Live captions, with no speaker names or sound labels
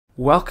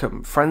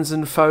Welcome, friends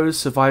and foes,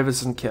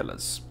 survivors and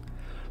killers.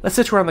 Let's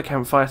sit around the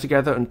campfire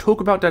together and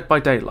talk about Dead by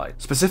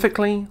Daylight,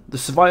 specifically the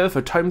survivor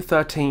for Tome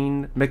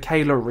 13,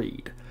 Mikaela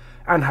Reid,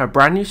 and her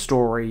brand new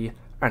story,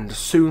 And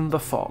Soon the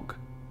Fog.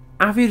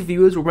 Avid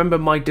viewers will remember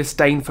my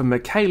disdain for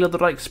Mikaela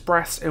that I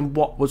expressed in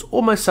what was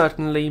almost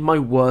certainly my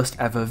worst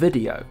ever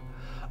video,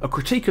 a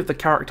critique of the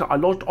character I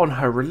lodged on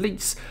her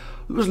release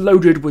that was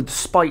loaded with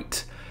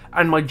spite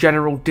and my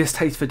general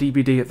distaste for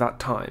DBD at that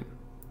time.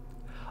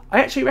 I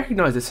actually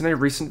recognised this in a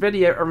recent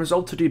video and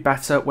resolved to do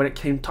better when it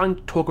came time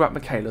to talk about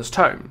Mikaela's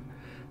Tome,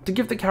 to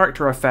give the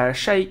character a fair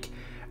shake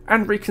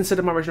and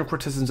reconsider my original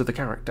criticisms of the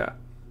character.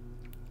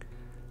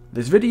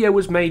 This video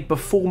was made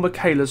before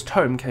Mikaela's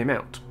Tome came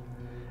out,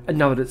 and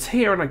now that it's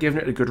here and I've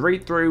given it a good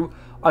read through,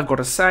 I've got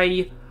to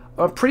say,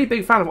 I'm a pretty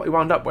big fan of what we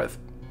wound up with.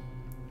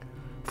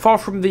 Far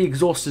from the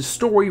exhaustive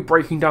story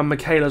breaking down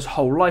Mikaela's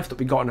whole life that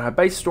we got in her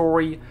base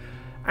story,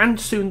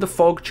 And Soon the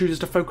Fog chooses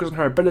to focus on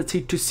her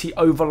ability to see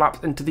overlaps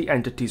into the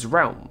entity's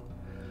realm.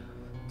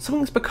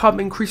 Something's become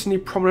increasingly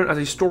prominent as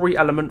a story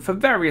element for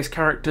various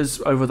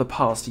characters over the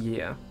past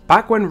year.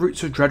 Back when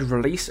Roots of Dread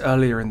released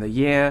earlier in the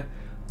year,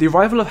 the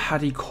arrival of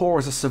Hattie Core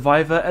as a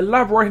survivor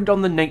elaborated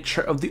on the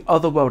nature of the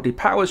otherworldly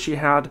powers she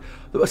had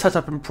that were set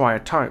up in prior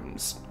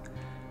times.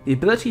 The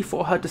ability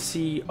for her to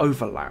see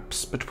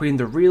overlaps between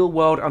the real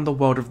world and the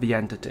world of the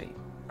entity.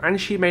 And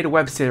she made a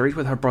web series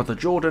with her brother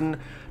Jordan,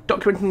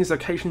 documenting these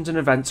locations and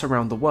events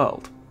around the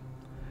world.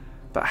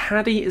 But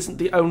Hattie isn't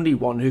the only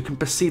one who can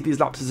perceive these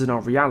lapses in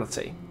our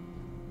reality.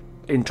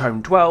 In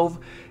Tome 12,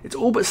 it's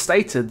all but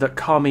stated that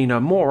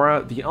Carmina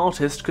Mora, the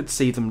artist, could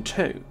see them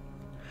too.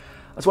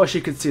 That's why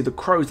she could see the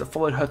crows that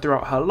followed her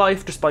throughout her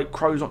life, despite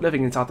crows not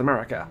living in South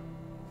America.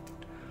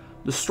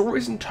 The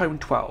stories in Tome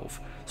 12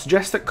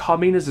 suggest that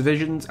Carmina's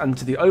visions and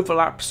the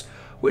overlaps,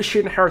 which she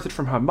inherited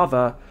from her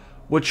mother,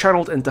 were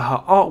channeled into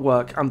her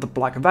artwork, and the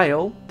Black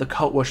Veil, the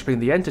cult worshipping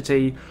the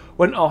entity,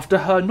 went after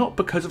her not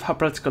because of her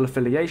political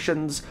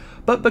affiliations,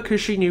 but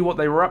because she knew what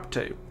they were up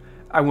to,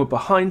 and were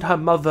behind her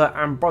mother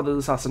and brother's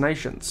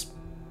assassinations.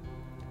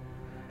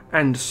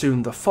 And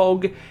Soon the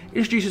Fog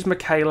introduces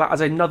Mikaela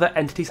as another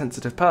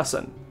entity-sensitive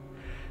person,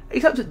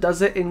 except it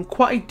does it in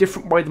quite a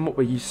different way than what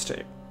we're used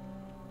to.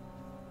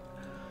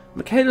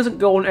 Mikaela doesn't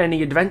go on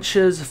any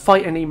adventures,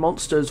 fight any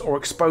monsters, or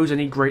expose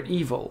any great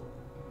evil.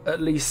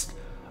 At least,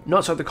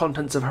 not so the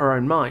contents of her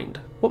own mind.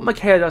 What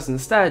Mikaela does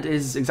instead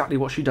is exactly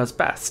what she does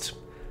best.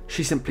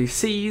 She simply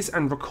sees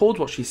and records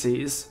what she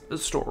sees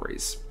as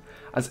stories,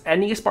 as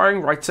any aspiring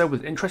writer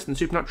with interest in the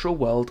supernatural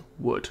world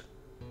would.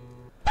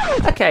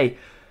 Okay,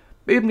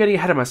 maybe I'm getting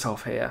ahead of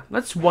myself here.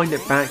 Let's wind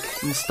it back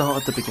and start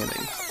at the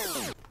beginning.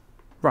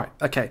 Right,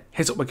 okay,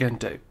 here's what we're going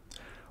to do.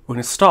 We're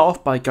going to start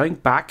off by going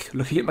back,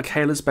 looking at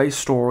Mikaela's base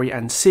story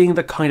and seeing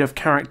the kind of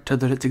character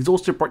that its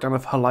exhaustive breakdown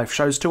of her life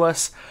shows to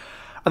us,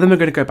 and then we're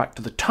going to go back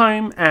to the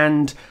time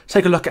and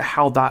take a look at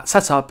how that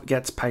setup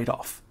gets paid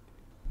off.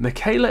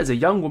 Mikaela is a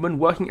young woman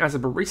working as a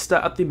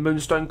barista at the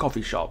Moonstone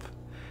coffee shop,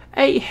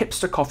 a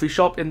hipster coffee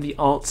shop in the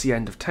artsy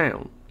end of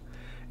town.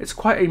 It's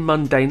quite a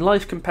mundane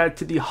life compared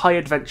to the high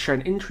adventure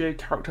and intrigue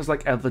characters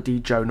like Elodie,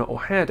 Jonah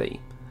or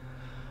Hattie.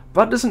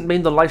 But that doesn't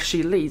mean the life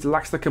she leads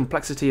lacks the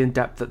complexity and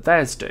depth that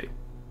theirs do.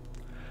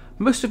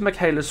 Most of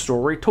Mikaela's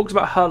story talks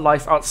about her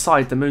life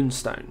outside the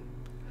Moonstone.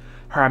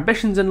 Her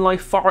ambitions in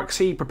life far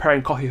exceed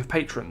preparing coffee for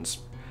patrons.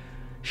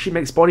 She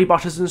makes body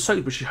butters and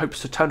soaps which she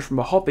hopes to turn from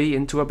a hobby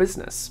into a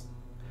business.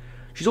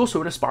 She's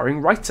also an aspiring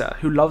writer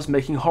who loves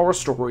making horror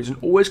stories and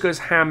always goes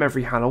ham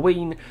every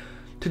Halloween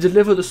to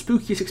deliver the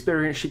spookiest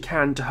experience she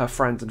can to her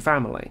friends and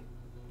family.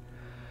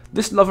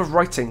 This love of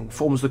writing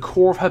forms the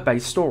core of her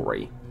base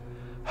story.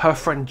 Her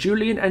friend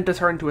Julian enters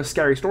her into a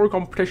scary story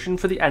competition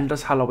for the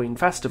Endless Halloween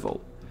Festival,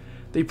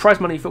 the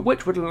prize money for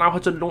which would allow her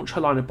to launch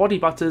her line of body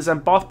butters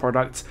and bath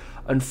products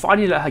and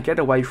finally let her get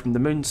away from the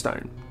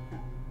Moonstone.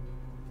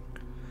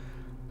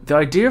 The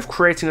idea of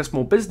creating a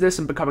small business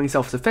and becoming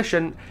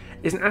self-sufficient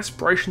is an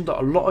aspiration that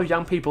a lot of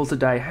young people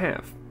today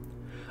have.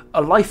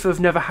 A life of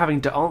never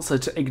having to answer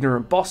to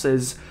ignorant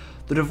bosses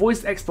that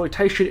avoids the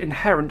exploitation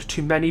inherent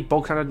to many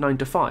bog-standard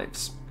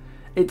 9-to-5s.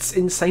 It's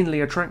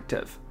insanely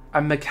attractive,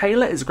 and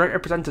Mikaela is a great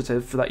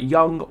representative for that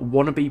young,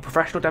 wannabe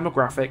professional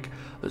demographic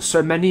that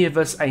so many of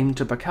us aim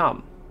to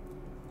become.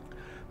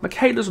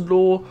 Mikaela's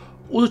lore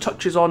also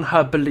touches on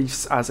her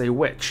beliefs as a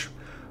witch,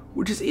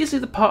 which is easily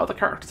the part of the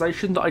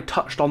characterization that I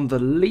touched on the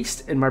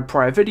least in my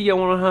prior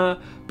video on her,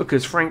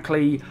 because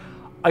frankly,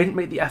 I didn't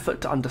make the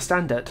effort to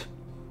understand it.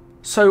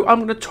 So I'm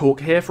going to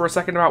talk here for a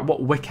second about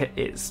what Wicca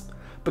is,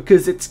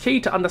 because it's key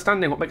to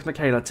understanding what makes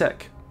Mikaela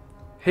tick.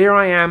 Here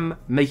I am,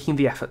 making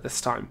the effort this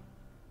time.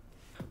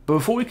 But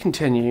before we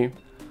continue,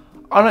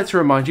 I'd like to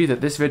remind you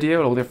that this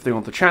video, along with everything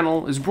on the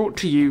channel, is brought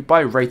to you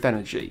by Wraith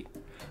Energy,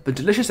 the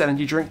delicious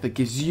energy drink that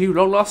gives you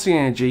long-lasting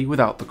energy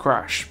without the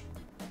crash.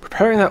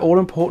 Preparing that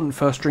all-important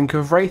first drink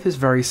of Wraith is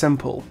very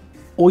simple.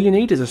 All you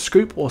need is a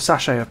scoop or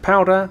sachet of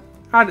powder,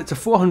 add it to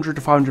 400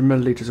 to 500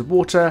 milliliters of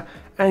water,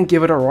 and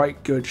give it a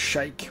right good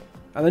shake.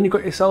 And then you've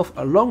got yourself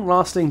a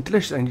long-lasting,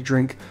 delicious energy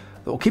drink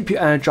that will keep you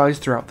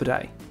energized throughout the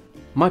day.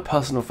 My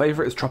personal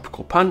favourite is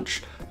Tropical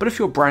Punch, but if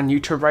you're brand new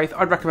to Wraith,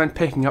 I'd recommend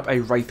picking up a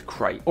Wraith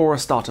Crate or a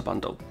starter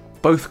bundle.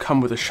 Both come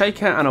with a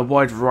shaker and a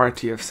wide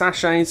variety of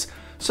sachets,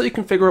 so you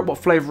can figure out what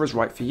flavour is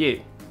right for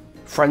you.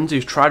 Friends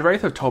who've tried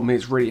Wraith have told me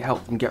it's really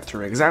helped them get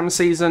through exam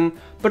season,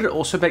 but it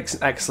also makes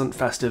an excellent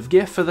festive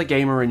gift for the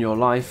gamer in your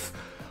life,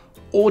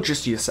 or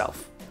just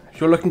yourself. If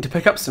you're looking to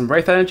pick up some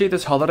Wraith energy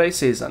this holiday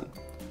season,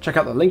 check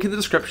out the link in the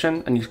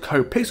description and use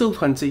code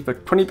PIXEL20 for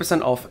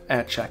 20% off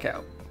at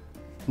checkout.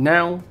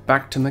 Now,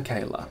 back to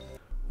Mikaela.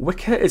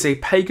 Wicca is a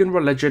pagan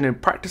religion in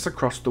practice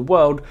across the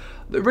world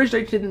that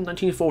originated in the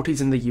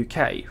 1940s in the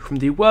UK from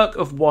the work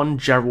of one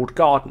Gerald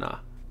Gardner.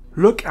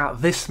 Look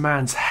at this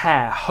man's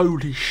hair,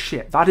 holy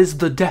shit, that is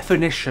the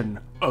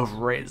definition of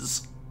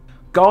Riz.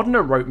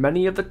 Gardner wrote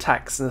many of the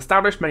texts and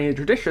established many of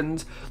the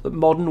traditions that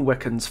modern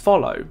Wiccans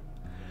follow.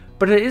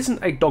 But it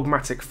isn't a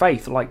dogmatic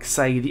faith like,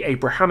 say, the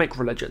Abrahamic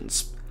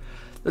religions.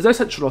 There's no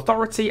central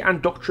authority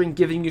and doctrine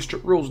giving you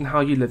strict rules on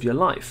how you live your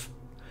life.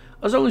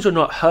 As long as you're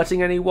not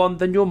hurting anyone,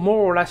 then you're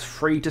more or less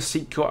free to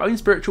seek your own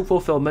spiritual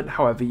fulfillment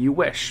however you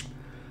wish.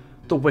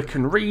 The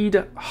Wiccan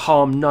Reid,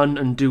 harm none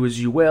and do as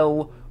you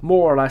will,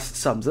 more or less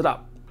sums it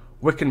up.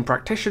 Wiccan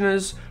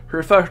practitioners, who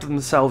refer to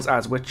themselves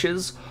as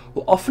witches,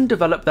 will often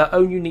develop their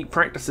own unique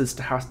practices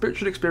to have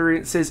spiritual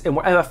experiences in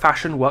whatever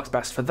fashion works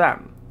best for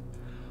them.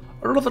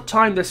 A lot of the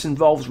time this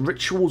involves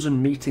rituals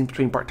and meetings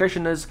between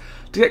practitioners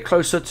to get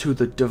closer to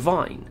the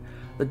divine,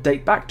 that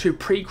date back to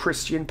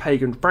pre-Christian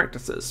pagan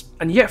practices.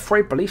 And yet for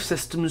a belief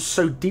system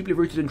so deeply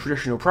rooted in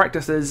traditional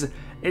practices,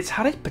 it's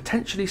had a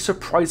potentially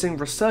surprising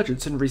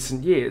resurgence in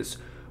recent years,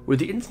 with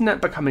the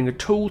internet becoming a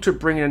tool to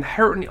bring an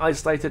inherently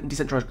isolated and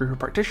decentralized group of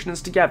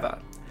practitioners together,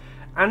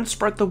 and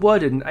spread the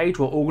word in an age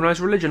where organised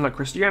religion like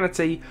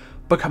Christianity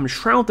becomes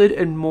shrouded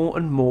in more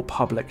and more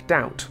public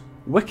doubt.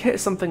 Wicca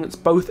is something that's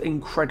both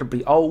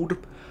incredibly old,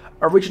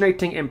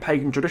 originating in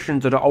pagan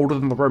traditions that are older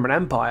than the Roman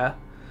Empire,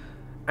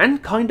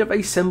 and kind of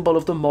a symbol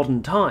of the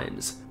modern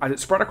times, as it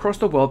spread across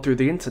the world through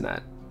the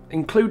internet,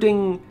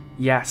 including,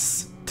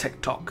 yes,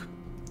 TikTok.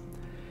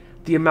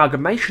 The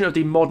amalgamation of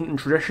the modern and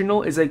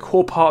traditional is a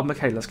core part of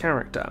Mikaela's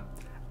character.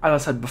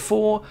 As I said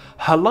before,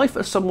 her life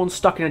as someone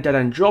stuck in a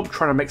dead-end job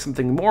trying to make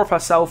something more of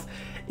herself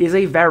is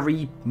a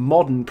very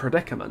modern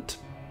predicament.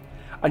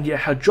 And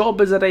yet her job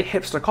is at a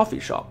hipster coffee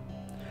shop.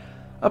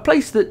 A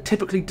place that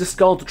typically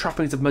discards the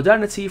trappings of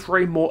modernity for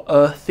a more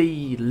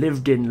earthy,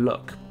 lived-in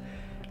look.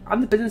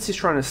 And the business she's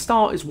trying to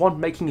start is one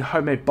making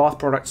homemade bath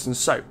products and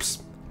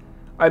soaps.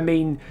 I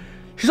mean,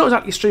 she's not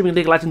exactly streaming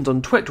League of Legends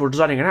on Twitch or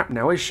designing an app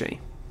now, is she?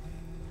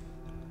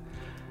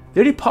 The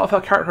only part of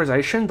her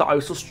characterization that I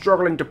was still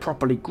struggling to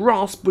properly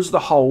grasp was the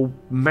whole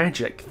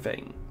magic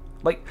thing.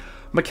 Like,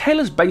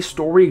 Mikaela's base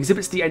story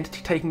exhibits the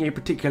entity taking a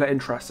particular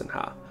interest in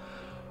her,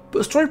 but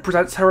the story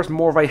presents her as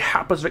more of a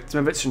hapless victim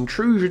of its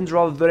intrusions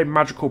rather than a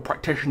magical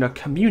practitioner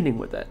communing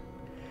with it.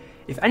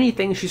 If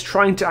anything, she's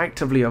trying to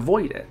actively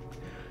avoid it.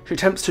 She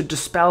attempts to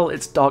dispel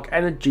its dark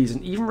energies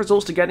and even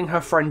resorts to getting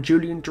her friend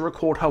Julian to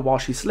record her while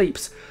she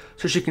sleeps,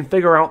 so she can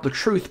figure out the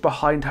truth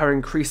behind her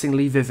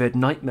increasingly vivid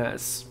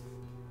nightmares.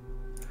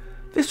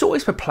 This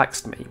always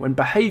perplexed me when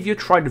behaviour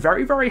tried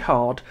very, very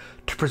hard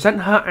to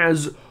present her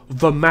as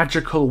the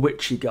magical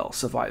witchy girl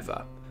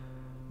survivor.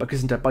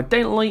 Because in Dead by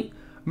Daylight,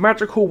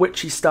 magical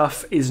witchy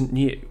stuff isn't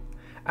new,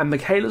 and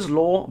Mikaela's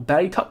lore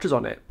barely touches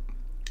on it.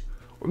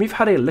 When we've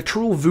had a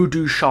literal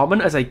voodoo shaman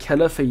as a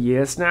killer for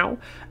years now,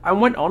 and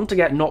went on to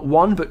get not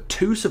one but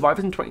two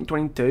survivors in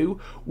 2022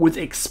 with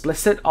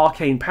explicit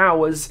arcane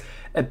powers,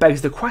 it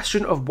begs the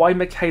question of why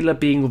Mikaela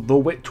being the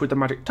witch with the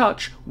magic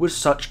touch was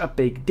such a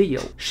big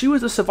deal. She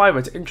was the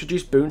survivor to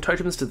introduce boon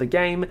totems to the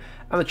game,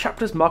 and the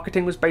chapter's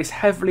marketing was based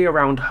heavily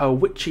around her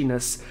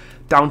witchiness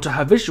down to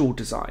her visual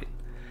design.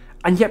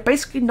 And yet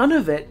basically none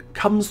of it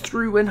comes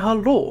through in her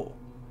lore.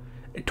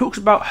 It talks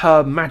about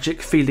her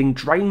magic feeling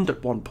drained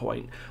at one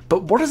point,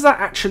 but what does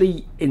that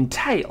actually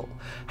entail?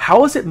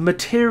 How is it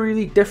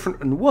materially different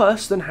and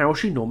worse than how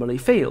she normally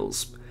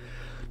feels?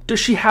 Does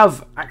she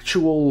have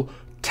actual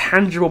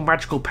tangible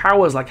magical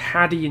powers like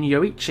Hadi and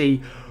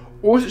Yoichi,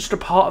 or is it just a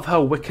part of her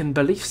Wiccan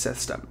belief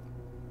system?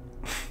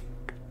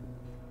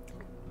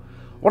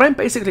 What I'm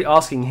basically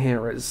asking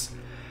here is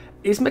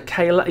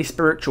Mikaela a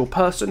spiritual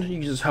person who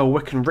uses her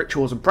Wiccan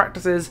rituals and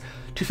practices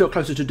to feel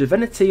closer to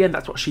divinity and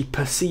that's what she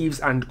perceives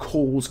and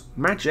calls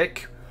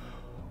magic?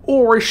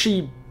 Or is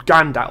she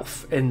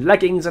Gandalf in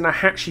leggings and a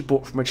hat she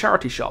bought from a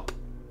charity shop?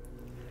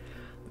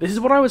 This is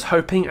what I was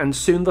hoping and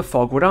soon the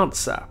fog would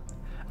answer.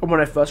 And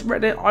when I first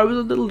read it, I was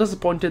a little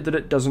disappointed that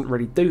it doesn't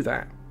really do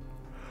that.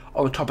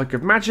 On the topic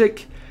of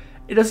magic,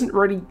 it doesn't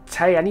really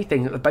say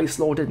anything that the base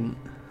lore didn't.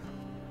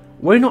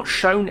 We're not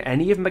shown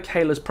any of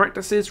Mikaela's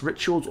practices,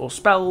 rituals or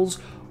spells,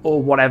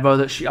 or whatever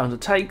that she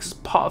undertakes as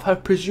part of her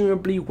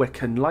presumably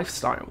Wiccan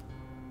lifestyle.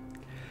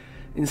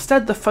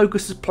 Instead, the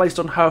focus is placed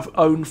on her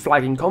own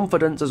flagging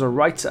confidence as a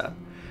writer,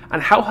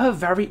 and how her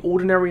very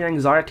ordinary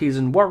anxieties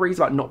and worries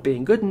about not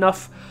being good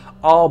enough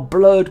are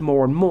blurred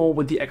more and more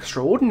with the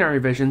extraordinary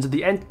visions of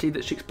the entity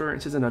that she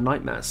experiences in her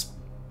nightmares.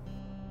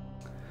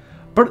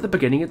 But at the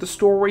beginning of the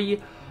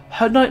story,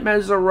 her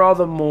nightmares are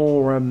rather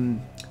more,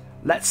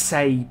 let's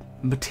say,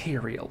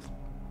 material.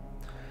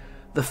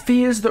 The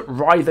fears that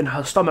writhe in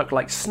her stomach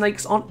like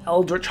snakes aren't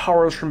eldritch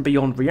horrors from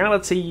beyond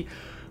reality,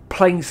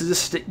 playing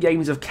sadistic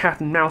games of cat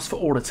and mouse for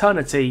all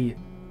eternity.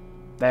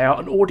 They are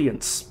an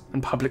audience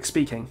and public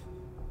speaking.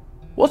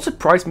 What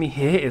surprised me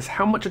here is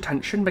how much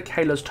attention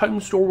Mikaela's Tome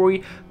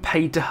story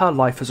paid to her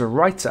life as a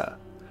writer.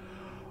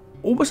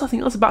 Almost nothing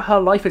else about her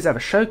life is ever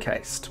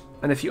showcased,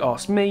 and if you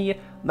ask me,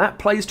 that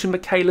plays to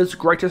Mikaela's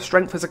greatest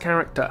strength as a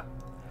character.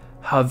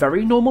 Her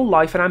very normal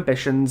life and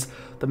ambitions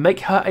that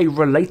make her a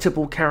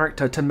relatable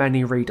character to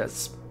many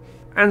readers.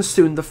 And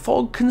soon the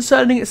fog,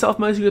 concerning itself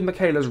mostly with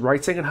Mikaela's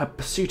writing and her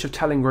pursuit of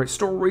telling great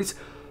stories,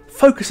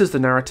 focuses the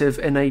narrative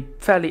in a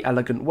fairly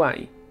elegant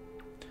way.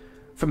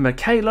 For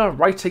Mikaela,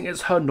 writing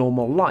is her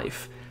normal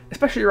life,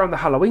 especially around the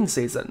Halloween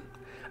season,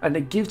 and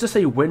it gives us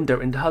a window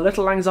into her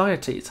little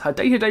anxieties, her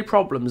day-to-day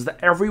problems that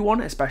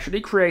everyone,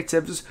 especially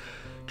creatives,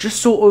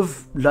 just sort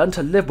of learn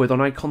to live with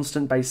on a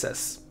constant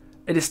basis.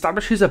 It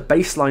establishes a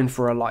baseline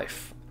for her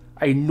life,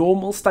 a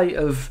normal state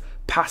of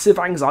passive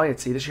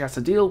anxiety that she has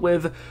to deal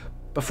with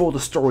before the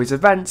story's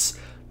events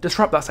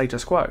disrupt that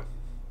status quo.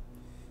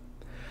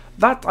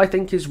 That, I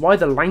think, is why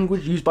the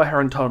language used by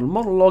her internal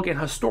monologue in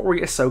her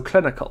story is so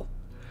clinical.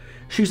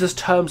 She uses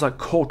terms like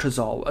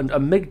cortisol and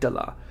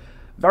amygdala,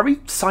 very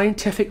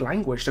scientific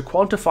language to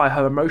quantify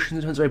her emotions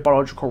in terms of a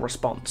biological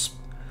response.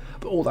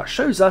 But all that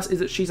shows us is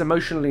that she's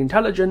emotionally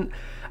intelligent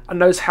and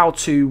knows how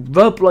to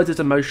verbalise its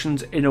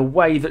emotions in a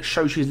way that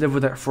shows she's lived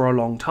with it for a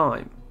long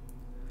time.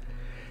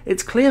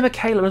 It's clear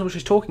Mikaela knows what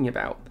she's talking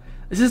about.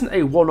 This isn't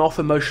a one-off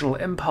emotional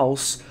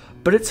impulse,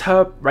 but it's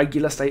her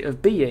regular state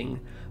of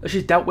being, that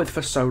she's dealt with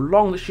for so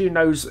long that she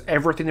knows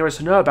everything there is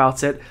to know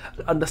about it,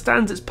 and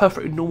understands it's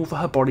perfectly normal for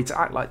her body to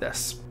act like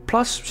this.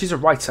 Plus, she's a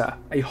writer,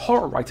 a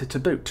horror writer to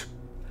boot.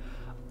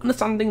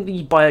 Understanding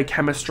the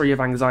biochemistry of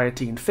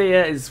anxiety and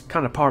fear is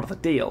kind of part of the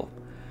deal.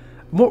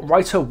 And what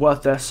writer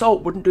worth their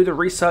salt wouldn't do the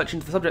research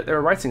into the subject they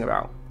were writing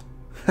about?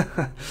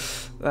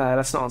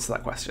 Let's not answer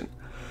that question.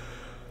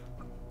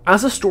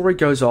 As the story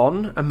goes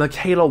on, and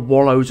Mikaela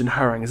wallows in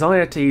her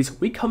anxieties,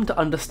 we come to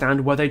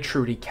understand where they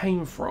truly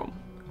came from.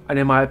 And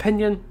in my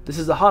opinion, this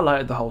is the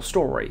highlight of the whole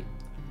story.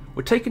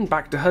 We're taken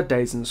back to her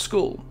days in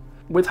school,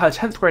 with her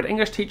 10th grade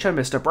English teacher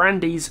Mr.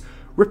 Brandeis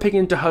ripping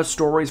into her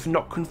stories for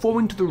not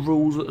conforming to the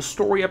rules that a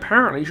story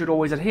apparently should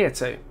always adhere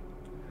to.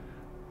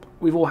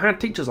 We've all had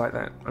teachers like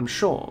that, I'm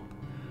sure.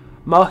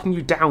 Marking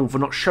you down for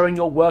not showing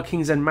your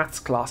workings in maths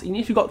class, even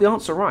if you got the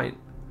answer right.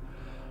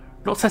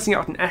 Not setting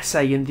out an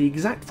essay in the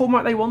exact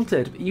format they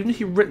wanted, even if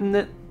you've written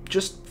it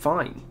just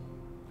fine.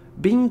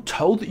 Being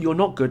told that you're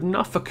not good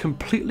enough for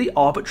completely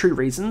arbitrary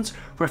reasons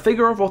from a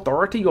figure of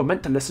authority you're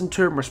meant to listen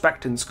to and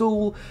respect in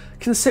school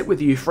can sit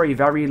with you for a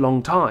very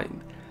long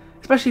time,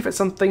 especially if it's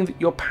something that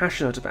you're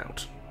passionate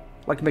about,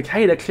 like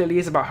Mikaela clearly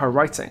is about her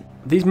writing.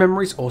 These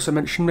memories also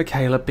mention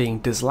Mikaela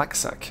being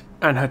dyslexic,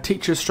 and her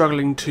teachers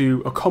struggling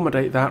to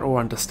accommodate that or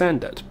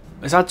understand it.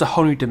 This adds a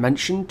whole new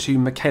dimension to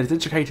Mikaela's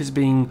educators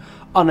being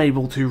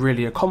unable to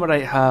really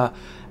accommodate her,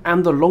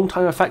 and the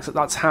long-time effects that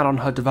that's had on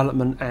her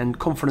development and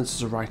confidence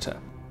as a writer.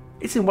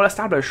 It's been well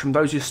established from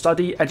those who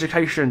study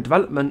education and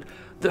development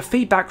that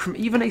feedback from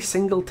even a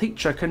single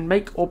teacher can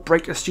make or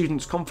break a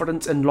student's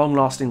confidence in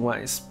long-lasting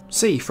ways.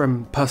 See,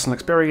 from personal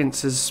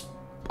experiences,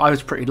 I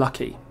was pretty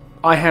lucky.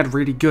 I had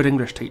really good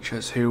English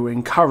teachers who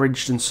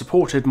encouraged and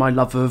supported my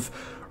love of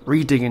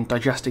reading and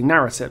digesting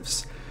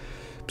narratives.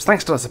 It's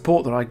thanks to that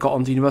support that I got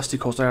on the university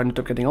course I ended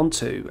up getting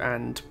onto,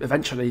 and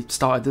eventually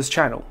started this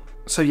channel.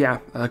 So yeah,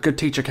 a good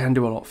teacher can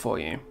do a lot for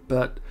you,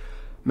 but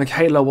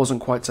Mikaela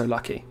wasn't quite so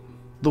lucky.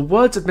 The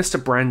words of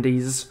Mr.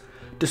 Brandeis,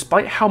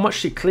 despite how much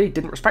she clearly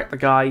didn't respect the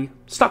guy,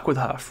 stuck with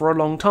her for a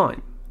long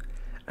time,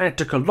 and it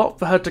took a lot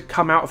for her to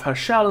come out of her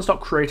shell and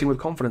start creating with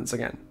confidence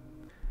again.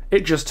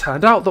 It just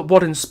turned out that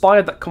what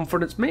inspired that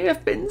confidence may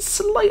have been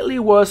slightly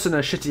worse than a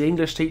shitty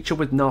English teacher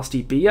with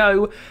nasty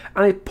BO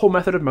and a poor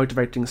method of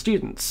motivating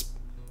students.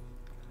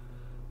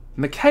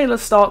 Mikaela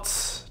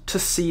starts to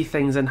see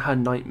things in her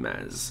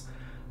nightmares,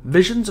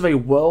 visions of a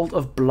world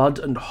of blood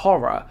and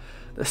horror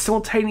that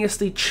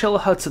simultaneously chill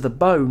her to the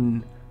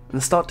bone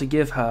and start to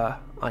give her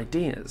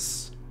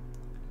ideas.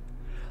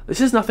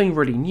 This is nothing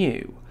really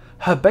new.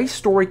 Her base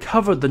story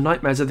covered the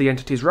nightmares of the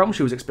entity's realm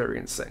she was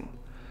experiencing,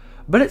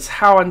 but it's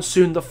how and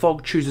soon the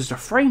fog chooses to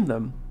frame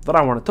them that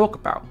I want to talk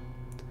about.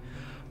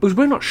 Because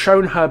we're not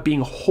shown her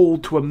being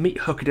hauled to a meat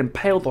hook and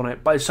impaled on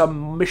it by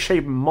some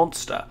misshapen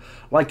monster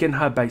like in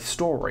her base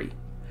story.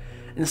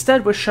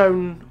 Instead we're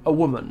shown a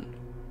woman,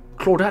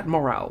 Claudette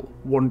Morel,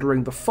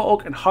 wandering the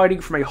fog and hiding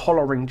from a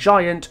hollering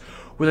giant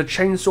with a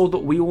chainsaw that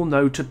we all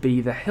know to be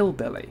the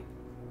hillbilly.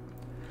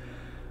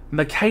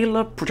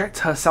 Mikaela projects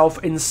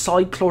herself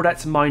inside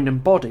Claudette's mind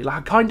and body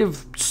like a kind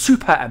of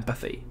super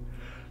empathy,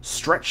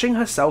 stretching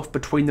herself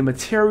between the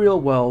material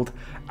world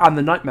and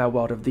the nightmare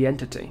world of the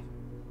entity.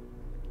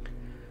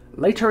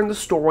 Later in the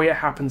story it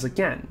happens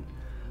again,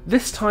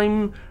 this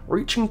time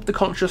reaching the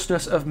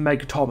consciousness of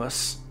Meg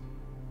Thomas.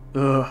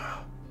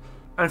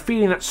 and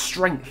feeling that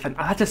strength and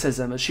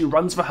athleticism as she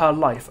runs for her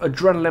life,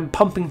 adrenaline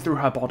pumping through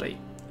her body.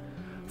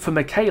 For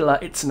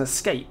Mikaela, it's an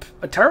escape,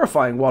 a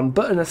terrifying one,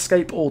 but an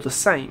escape all the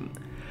same.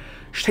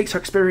 She takes her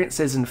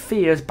experiences and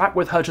fears back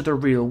with her to the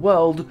real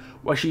world,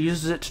 where she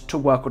uses it to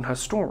work on her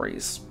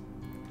stories.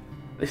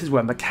 This is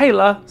where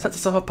Mikaela sets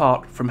herself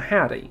apart from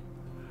Hattie.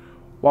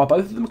 While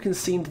both of them can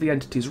see into the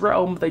entity's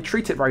realm, they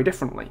treat it very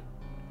differently.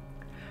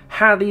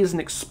 Hattie is an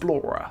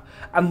explorer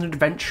and an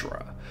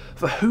adventurer,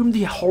 for whom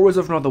the horrors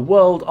of another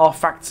world are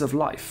facts of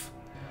life.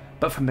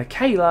 But for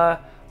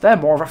Mikaela, they're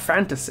more of a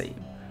fantasy,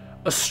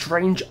 a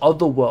strange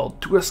other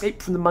world to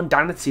escape from the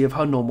mundanity of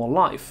her normal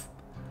life.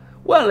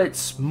 Well,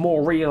 it's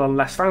more real and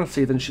less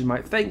fantasy than she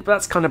might think, but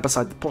that's kind of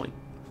beside the point.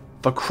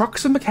 The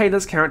crux of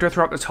Mikaela's character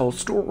throughout this whole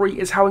story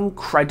is how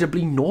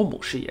incredibly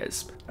normal she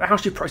is, and how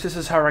she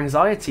processes her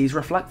anxieties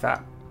reflect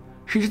that.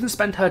 She doesn't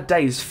spend her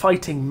days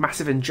fighting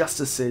massive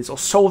injustices or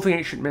solving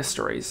ancient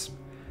mysteries.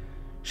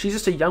 She's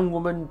just a young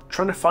woman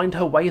trying to find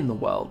her way in the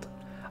world,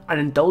 and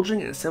indulging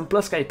in simple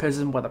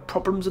escapism where the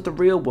problems of the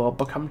real world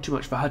become too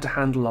much for her to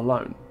handle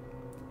alone.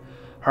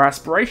 Her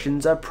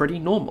aspirations are pretty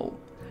normal,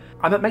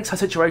 and that makes her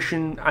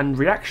situation and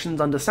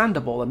reactions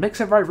understandable and makes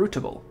her very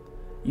rootable.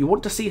 You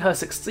want to see her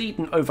succeed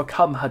and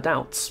overcome her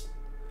doubts.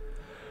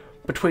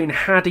 Between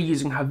Hattie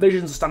using her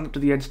visions to stand up to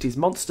the entity's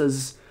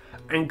monsters,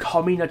 and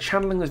Carmina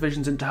channeling those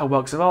visions into her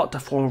works of art to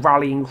form a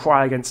rallying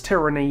cry against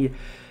tyranny,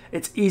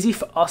 it's easy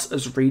for us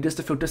as readers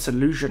to feel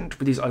disillusioned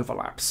with these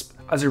overlaps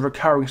as a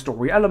recurring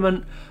story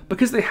element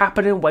because they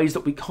happen in ways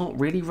that we can't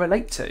really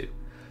relate to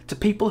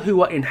people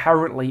who are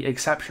inherently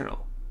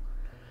exceptional.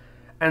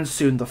 And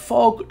soon the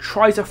Fog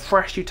tries a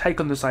fresh new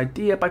take on this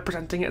idea by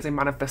presenting it as a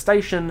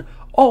manifestation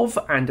of,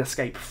 and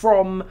escape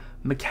from,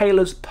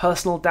 Mikaela's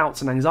personal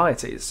doubts and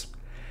anxieties.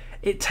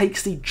 It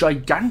takes the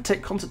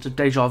gigantic concept of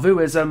deja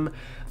vuism,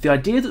 the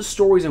idea that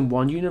stories in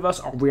one universe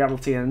are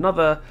reality in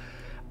another,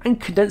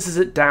 and condenses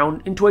it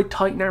down into a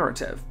tight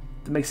narrative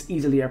that makes it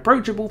easily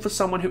approachable for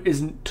someone who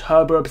isn't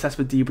turbo-obsessed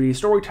with DVD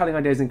storytelling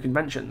ideas and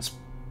conventions.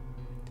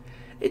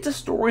 It's a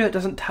story that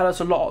doesn't tell us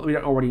a lot that we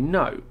don't already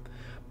know,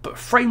 but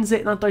frames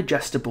it in a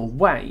digestible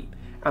way,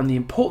 and the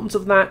importance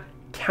of that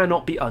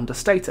cannot be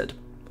understated.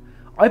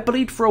 I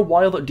believed for a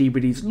while that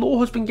DBD's lore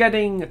has been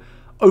getting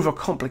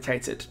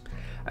overcomplicated,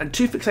 and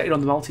too fixated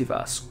on the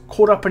multiverse,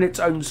 caught up in its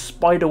own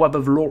spiderweb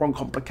of lore and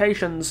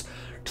complications,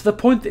 to the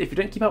point that if you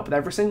don't keep up with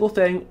every single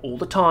thing all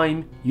the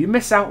time, you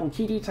miss out on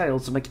key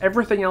details that make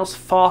everything else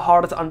far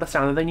harder to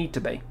understand than they need to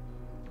be.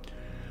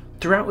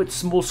 Throughout its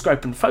small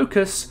scope and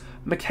focus,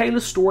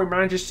 Mikaela's story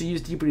manages to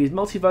use DBD's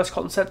multiverse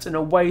concept in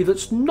a way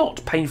that's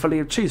not painfully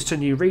obtuse to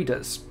new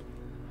readers.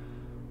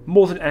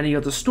 More than any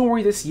other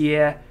story this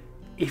year,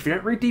 if you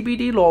don't read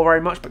DBD lore very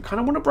much but kind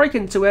of want to break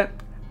into it,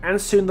 And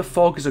Soon the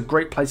Fog is a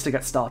great place to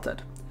get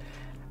started,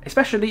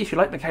 especially if you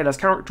like Mikaela's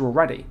character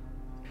already.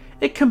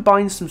 It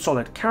combines some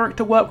solid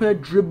character work with a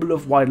dribble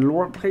of wider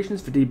lore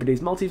implications for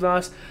DBD's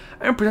multiverse,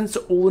 and presents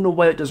it all in a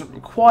way that doesn't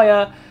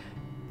require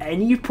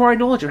any prior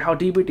knowledge of how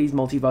DBD's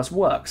multiverse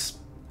works.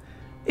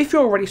 If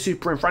you're already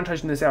super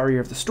enfranchised in this area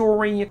of the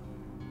story,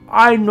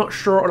 I'm not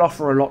sure it'll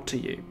offer a lot to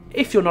you.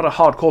 If you're not a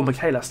hardcore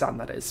Mikaela stan,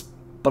 that is.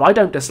 But I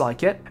don't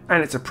dislike it,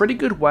 and it's a pretty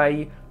good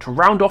way to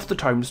round off the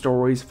Tome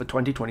stories for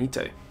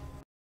 2022.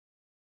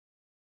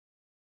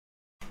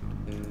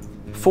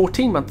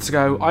 14 months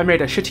ago, I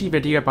made a shitty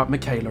video about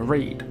Mikaela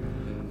Reid,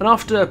 and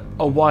after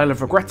a while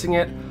of regretting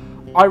it,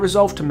 I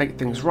resolved to make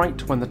things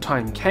right when the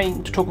time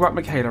came to talk about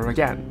Mikaela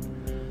again.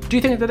 Do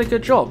you think I did a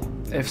good job?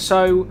 If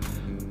so,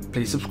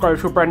 please subscribe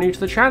if you're brand new to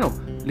the channel,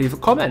 leave a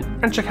comment,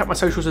 and check out my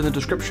socials in the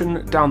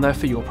description down there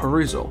for your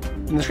perusal.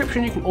 In the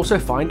description you can also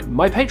find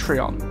my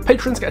Patreon.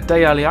 Patrons get a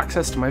day early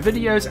access to my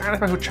videos and a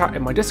special chat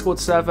in my Discord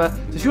server,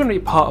 so if you want to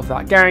be part of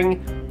that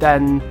gang,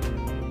 then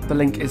the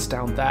link is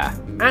down there.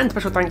 And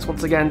special thanks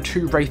once again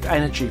to Wraith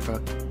Energy for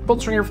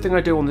sponsoring everything I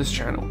do on this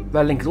channel.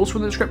 Their link is also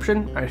in the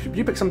description, and if you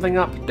do pick something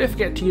up, don't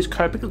forget to use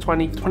code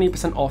PIXEL20 for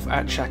 20% off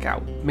at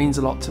checkout. It means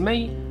a lot to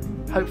me,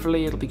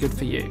 hopefully it'll be good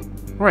for you.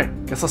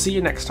 Right, guess I'll see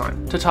you next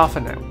time. Ta-ta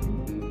for now.